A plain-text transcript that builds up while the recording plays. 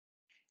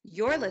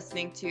You're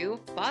listening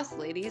to Boss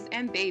Ladies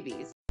and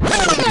Babies.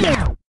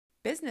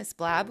 Business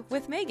Blab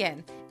with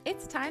Megan.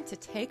 It's time to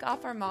take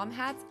off our mom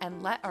hats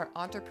and let our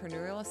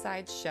entrepreneurial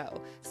side show.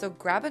 So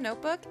grab a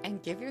notebook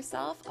and give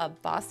yourself a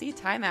bossy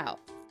timeout.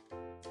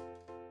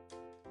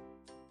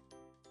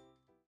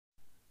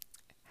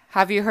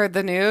 Have you heard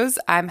the news?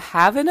 I'm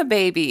having a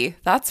baby.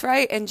 That's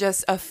right. In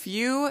just a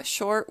few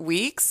short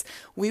weeks,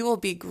 we will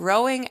be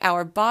growing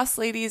our Boss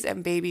Ladies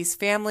and Babies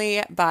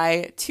family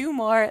by 2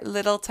 more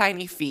little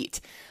tiny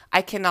feet.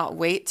 I cannot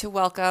wait to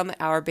welcome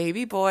our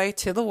baby boy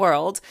to the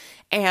world.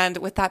 And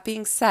with that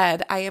being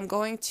said, I am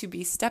going to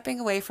be stepping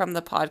away from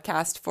the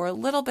podcast for a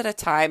little bit of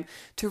time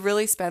to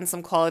really spend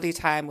some quality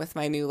time with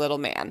my new little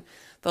man.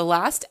 The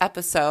last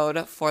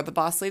episode for the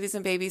Boss Ladies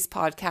and Babies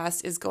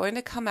podcast is going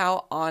to come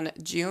out on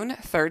June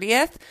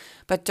 30th,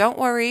 but don't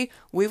worry,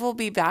 we will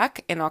be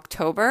back in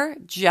October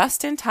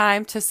just in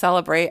time to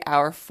celebrate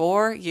our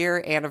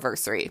 4-year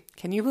anniversary.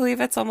 Can you believe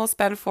it's almost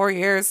been 4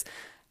 years?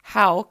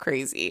 How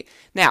crazy.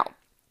 Now,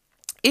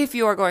 if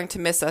you are going to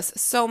miss us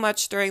so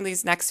much during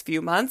these next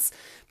few months,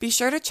 be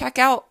sure to check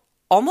out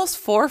almost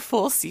 4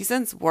 full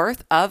seasons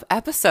worth of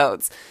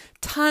episodes.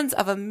 Tons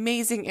of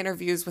amazing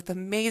interviews with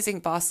amazing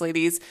boss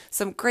ladies,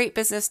 some great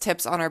business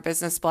tips on our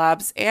business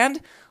blabs,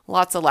 and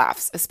lots of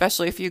laughs,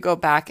 especially if you go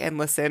back and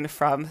listen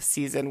from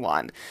season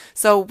 1.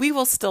 So we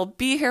will still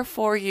be here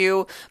for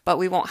you, but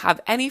we won't have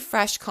any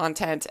fresh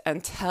content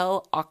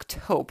until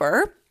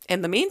October.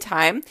 In the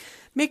meantime,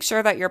 make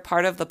sure that you're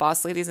part of the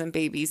Boss Ladies and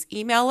Babies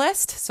email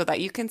list so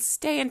that you can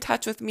stay in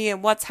touch with me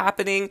and what's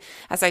happening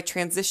as I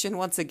transition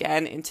once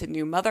again into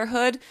new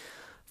motherhood.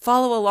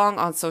 Follow along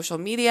on social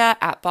media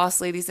at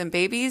Boss Ladies and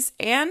Babies.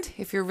 And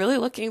if you're really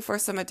looking for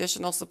some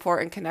additional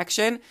support and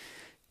connection,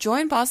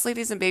 join Boss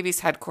Ladies and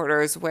Babies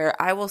headquarters,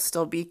 where I will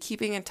still be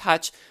keeping in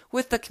touch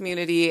with the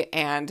community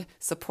and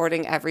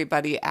supporting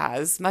everybody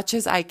as much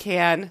as I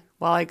can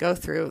while I go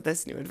through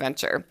this new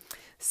adventure.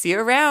 See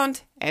you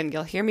around, and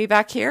you'll hear me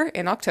back here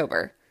in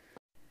October.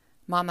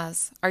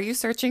 Mamas, are you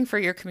searching for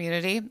your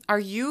community? Are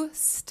you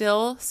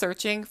still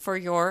searching for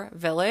your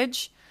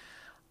village?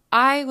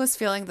 I was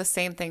feeling the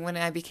same thing when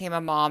I became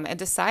a mom and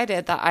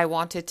decided that I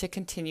wanted to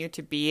continue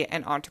to be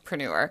an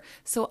entrepreneur.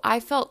 So I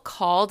felt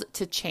called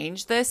to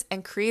change this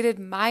and created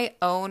my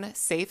own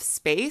safe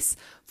space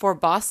for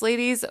boss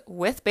ladies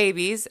with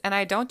babies. And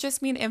I don't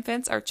just mean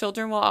infants. Our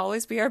children will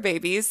always be our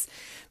babies.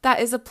 That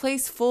is a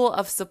place full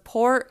of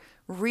support,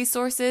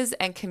 resources,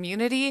 and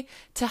community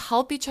to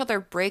help each other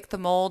break the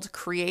mold,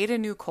 create a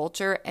new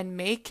culture, and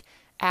make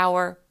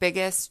our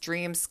biggest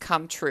dreams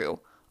come true,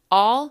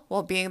 all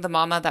while being the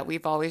mama that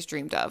we've always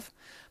dreamed of.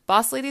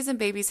 Boss Ladies and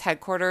Babies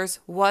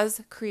headquarters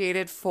was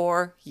created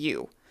for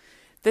you.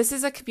 This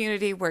is a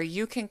community where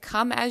you can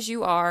come as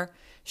you are,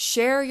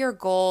 share your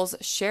goals,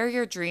 share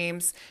your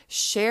dreams,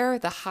 share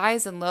the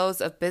highs and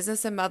lows of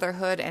business and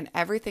motherhood and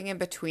everything in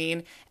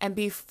between, and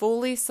be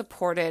fully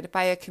supported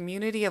by a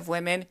community of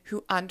women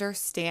who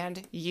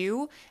understand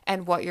you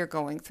and what you're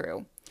going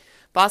through.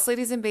 Boss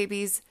Ladies and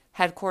Babies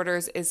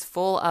headquarters is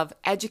full of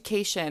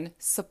education,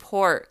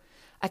 support,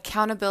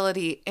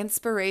 accountability,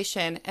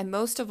 inspiration, and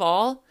most of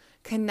all,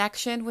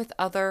 connection with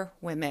other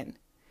women.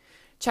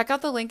 Check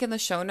out the link in the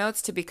show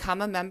notes to become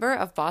a member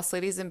of Boss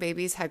Ladies and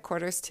Babies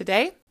headquarters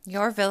today.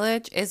 Your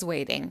village is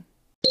waiting.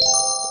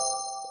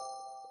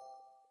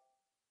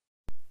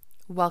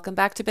 Welcome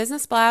back to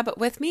Business Blab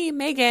with me,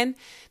 Megan.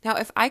 Now,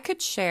 if I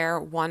could share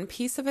one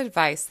piece of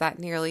advice that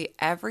nearly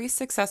every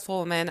successful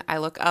woman I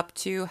look up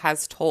to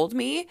has told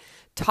me,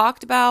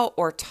 talked about,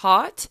 or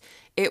taught,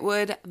 it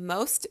would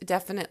most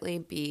definitely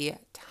be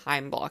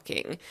time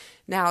blocking.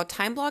 Now,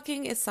 time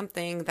blocking is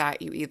something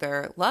that you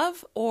either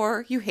love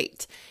or you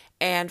hate.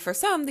 And for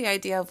some, the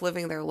idea of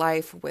living their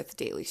life with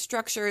daily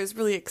structure is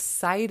really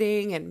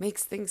exciting and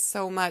makes things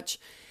so much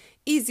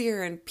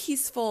easier and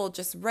peaceful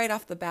just right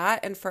off the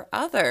bat. And for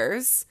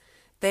others,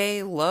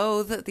 they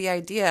loathe the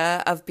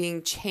idea of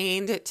being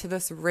chained to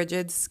this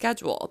rigid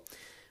schedule.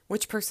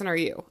 Which person are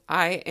you?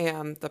 I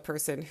am the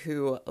person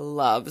who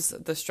loves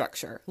the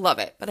structure. Love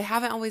it. But I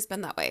haven't always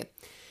been that way.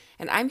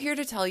 And I'm here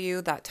to tell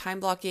you that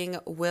time blocking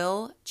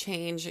will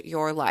change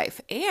your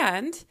life.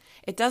 And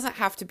it doesn't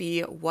have to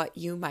be what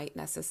you might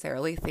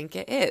necessarily think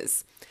it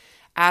is.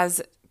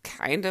 As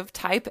kind of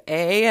type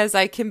A as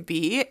I can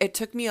be, it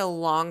took me a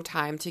long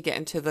time to get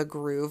into the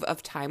groove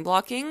of time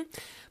blocking,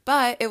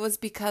 but it was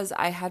because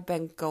I had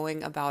been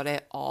going about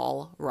it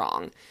all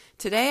wrong.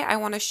 Today, I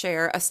want to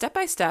share a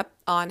step-by-step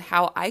on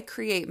how I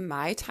create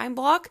my time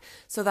block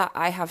so that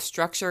I have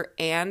structure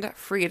and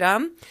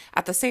freedom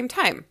at the same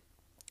time.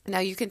 Now,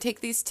 you can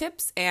take these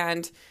tips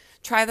and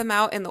try them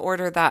out in the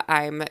order that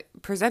I'm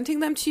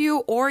presenting them to you,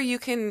 or you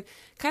can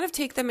kind of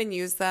take them and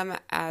use them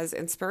as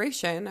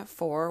inspiration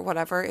for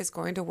whatever is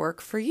going to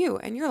work for you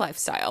and your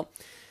lifestyle.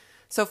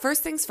 So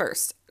first things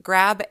first,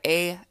 grab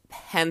a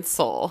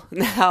pencil.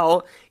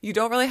 Now, you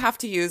don't really have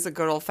to use a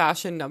good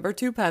old-fashioned number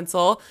 2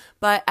 pencil,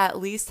 but at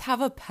least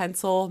have a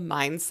pencil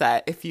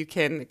mindset if you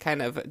can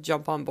kind of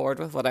jump on board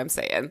with what I'm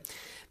saying.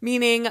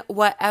 meaning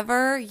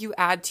whatever you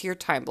add to your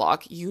time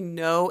block, you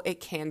know it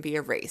can be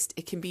erased.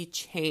 It can be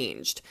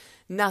changed.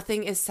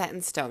 Nothing is set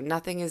in stone.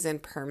 Nothing is in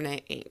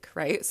permanent ink,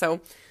 right? So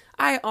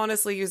I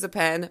honestly use a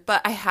pen,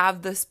 but I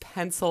have this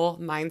pencil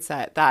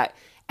mindset that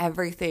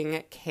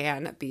everything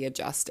can be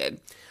adjusted.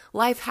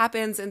 Life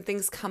happens and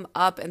things come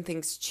up and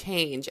things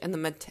change. And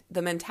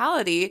the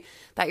mentality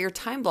that your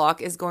time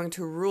block is going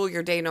to rule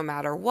your day no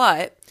matter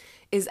what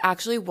is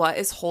actually what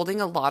is holding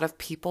a lot of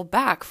people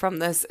back from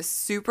this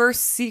super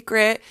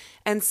secret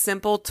and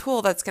simple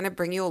tool that's going to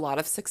bring you a lot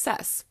of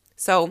success.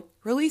 So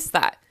release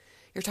that.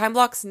 Your time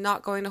block's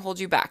not going to hold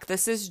you back.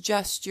 This is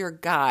just your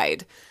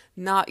guide,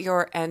 not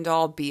your end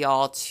all be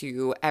all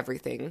to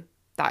everything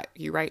that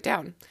you write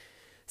down.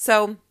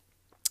 So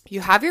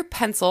you have your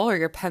pencil or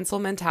your pencil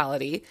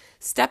mentality.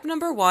 Step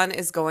number 1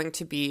 is going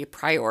to be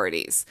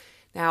priorities.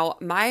 Now,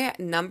 my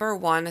number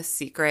 1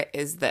 secret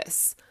is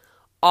this.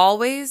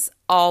 Always,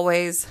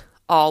 always,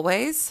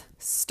 always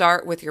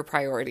start with your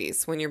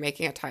priorities when you're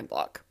making a time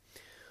block.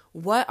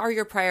 What are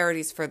your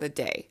priorities for the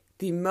day?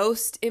 The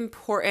most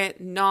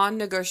important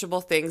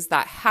non-negotiable things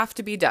that have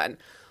to be done.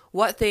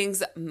 What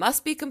things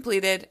must be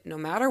completed no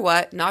matter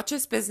what, not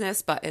just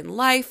business, but in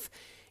life,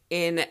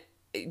 in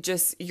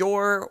just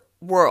your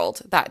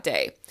world that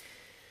day.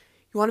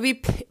 You want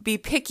to be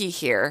picky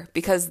here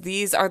because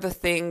these are the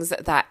things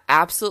that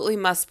absolutely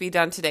must be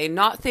done today,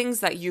 not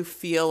things that you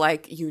feel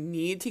like you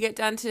need to get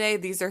done today.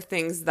 These are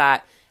things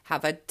that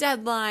have a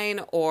deadline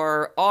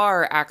or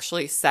are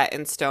actually set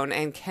in stone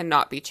and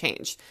cannot be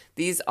changed.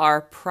 These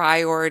are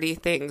priority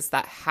things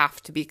that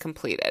have to be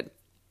completed.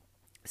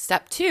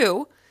 Step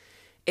 2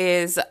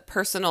 is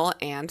personal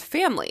and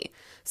family.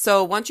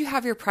 So once you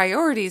have your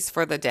priorities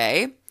for the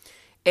day,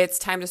 it's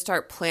time to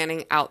start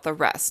planning out the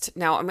rest.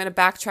 Now, I'm going to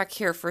backtrack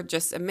here for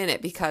just a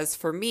minute because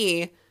for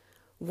me,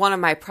 one of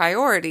my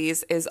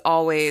priorities is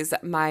always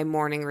my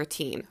morning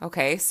routine.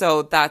 Okay.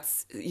 So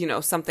that's,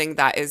 something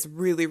that is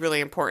really, really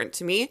important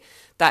to me.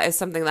 That is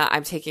something that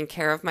I'm taking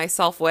care of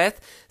myself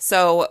with.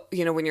 So,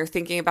 when you're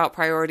thinking about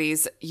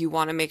priorities, you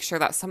want to make sure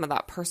that some of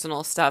that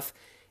personal stuff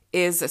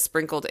is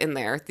sprinkled in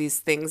there. These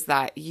things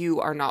that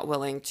you are not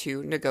willing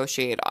to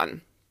negotiate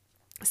on.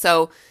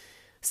 So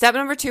step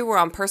number 2, we're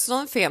on personal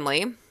and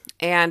family.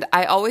 And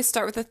I always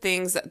start with the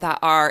things that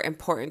are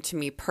important to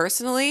me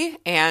personally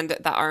and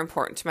that are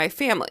important to my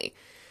family.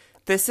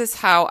 This is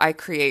how I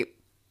create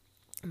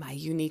my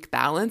unique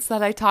balance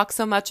that I talk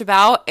so much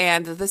about.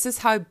 And this is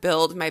how I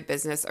build my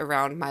business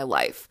around my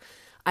life.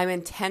 I'm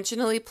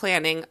intentionally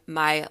planning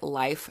my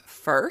life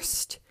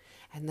first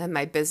and then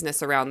my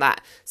business around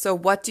that. So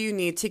what do you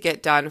need to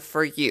get done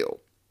for you?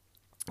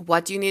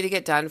 What do you need to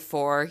get done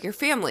for your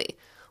family?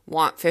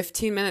 Want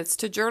 15 minutes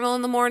to journal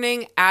in the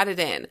morning? Add it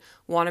in.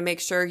 Want to make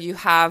sure you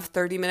have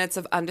 30 minutes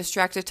of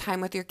undistracted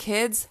time with your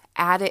kids?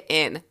 Add it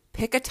in.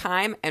 Pick a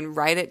time and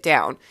write it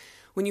down.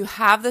 When you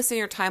have this in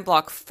your time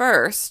block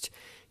first,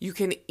 you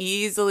can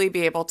easily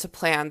be able to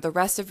plan the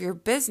rest of your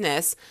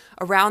business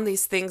around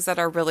these things that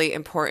are really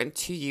important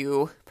to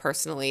you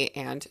personally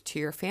and to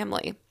your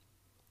family.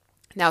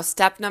 Now,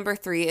 step number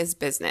 3 is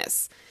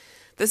business.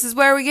 This is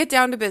where we get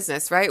down to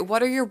business, right?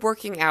 What are your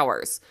working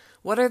hours?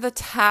 What are the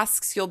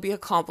tasks you'll be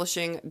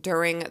accomplishing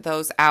during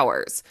those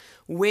hours?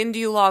 When do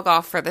you log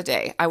off for the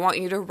day? I want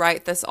you to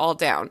write this all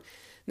down.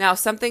 Now,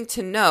 something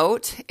to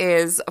note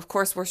is, of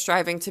course, we're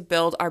striving to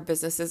build our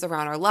businesses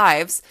around our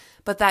lives,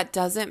 but that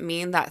doesn't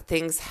mean that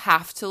things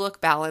have to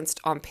look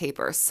balanced on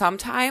paper.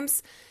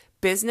 Sometimes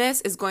business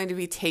is going to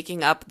be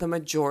taking up the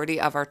majority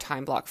of our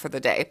time block for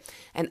the day.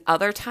 And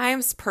other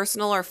times,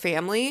 personal or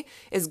family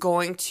is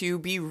going to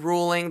be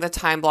ruling the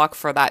time block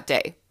for that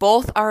day.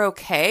 Both are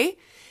okay.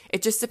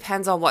 It just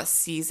depends on what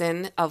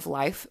season of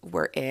life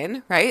we're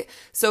in, right?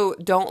 So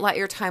don't let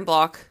your time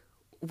block,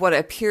 what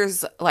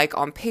appears like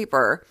on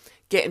paper,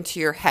 get into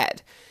your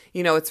head.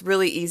 It's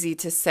really easy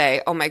to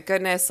say, oh my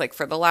goodness, like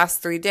for the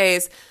last 3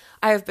 days,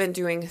 I have been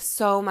doing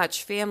so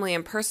much family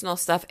and personal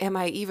stuff. Am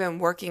I even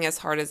working as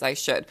hard as I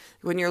should?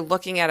 When you're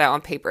looking at it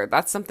on paper,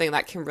 that's something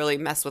that can really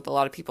mess with a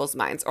lot of people's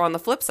minds. Or on the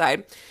flip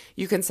side,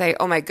 you can say,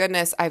 oh my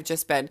goodness, I've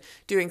just been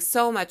doing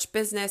so much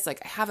business.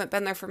 Like I haven't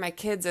been there for my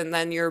kids. And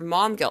then your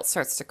mom guilt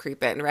starts to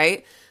creep in,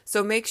 right?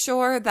 So make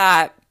sure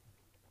that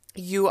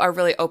you are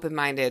really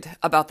open-minded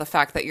about the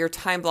fact that your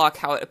time block,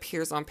 how it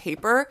appears on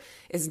paper,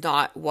 is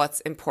not what's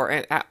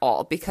important at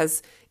all,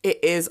 because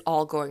it is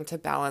all going to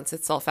balance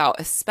itself out,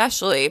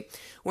 especially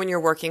when you're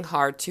working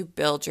hard to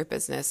build your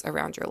business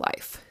around your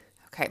life.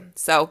 Okay,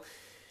 so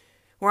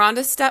we're on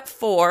to step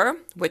 4,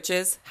 which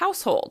is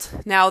household.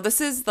 Now,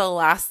 this is the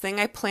last thing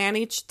I plan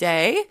each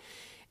day,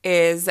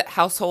 is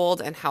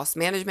household and house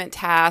management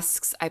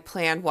tasks. I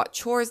plan what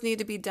chores need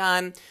to be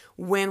done.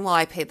 When will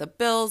I pay the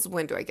bills?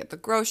 When do I get the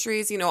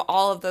groceries?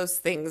 All of those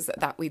things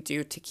that we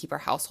do to keep our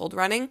household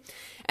running.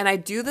 And I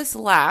do this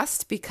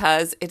last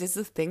because it is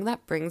the thing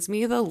that brings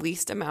me the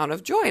least amount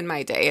of joy in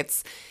my day.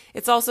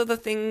 It's also the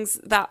things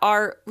that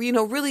are,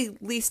 really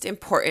least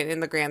important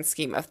in the grand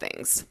scheme of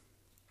things.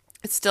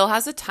 It still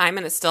has a time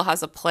and it still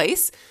has a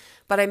place,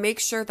 but I make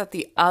sure that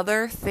the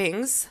other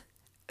things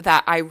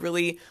that I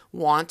really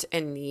want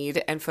and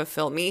need and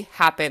fulfill me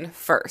happen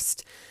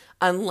first.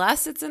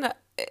 Unless it's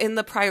in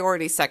the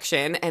priority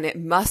section and it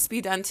must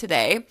be done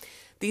today,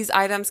 these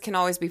items can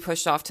always be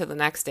pushed off to the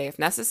next day if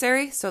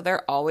necessary, so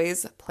they're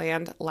always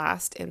planned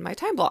last in my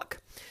time block.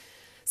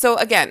 So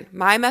again,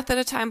 my method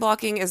of time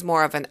blocking is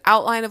more of an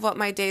outline of what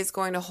my day is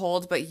going to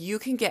hold, but you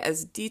can get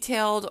as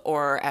detailed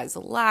or as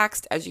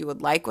laxed as you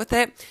would like with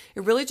it.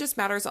 It really just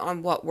matters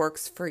on what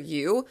works for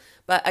you.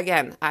 But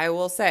again, I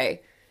will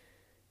say,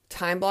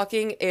 time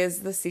blocking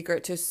is the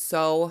secret to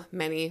so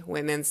many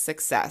women's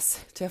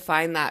success, to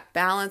find that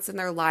balance in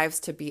their lives,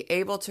 to be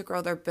able to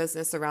grow their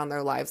business around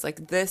their lives.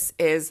 Like, this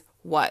is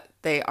what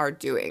they are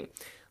doing.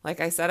 Like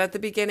I said at the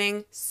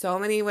beginning, so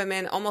many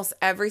women, almost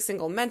every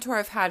single mentor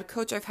I've had,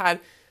 coach I've had,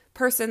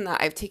 person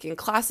that I've taken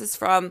classes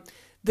from,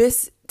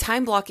 this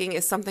time blocking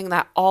is something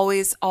that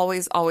always,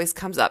 always, always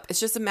comes up. It's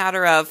just a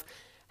matter of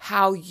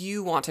how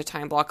you want to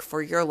time block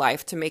for your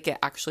life to make it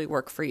actually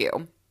work for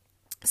you.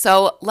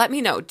 So let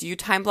me know, do you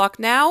time block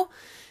now?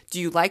 Do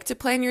you like to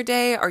plan your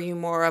day? Are you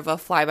more of a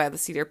fly by the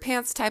seat of your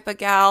pants type of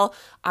gal?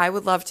 I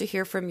would love to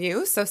hear from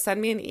you. So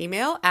send me an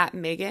email at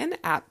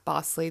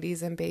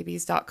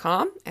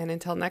megan@bossladiesandbabies.com. And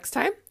until next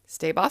time,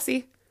 stay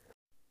bossy.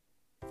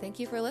 Thank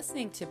you for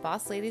listening to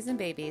Boss Ladies and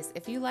Babies.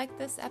 If you liked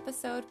this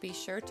episode, be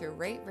sure to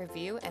rate,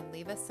 review, and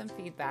leave us some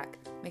feedback.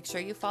 Make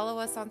sure you follow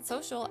us on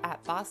social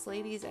at Boss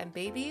Ladies and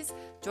Babies,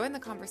 join the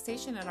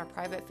conversation in our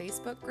private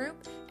Facebook group,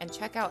 and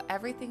check out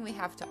everything we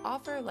have to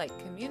offer like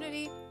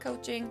community,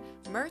 coaching,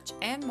 merch,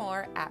 and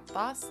more at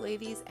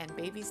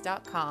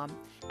bossladiesandbabies.com.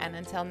 And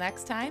until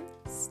next time,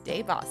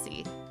 stay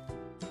bossy.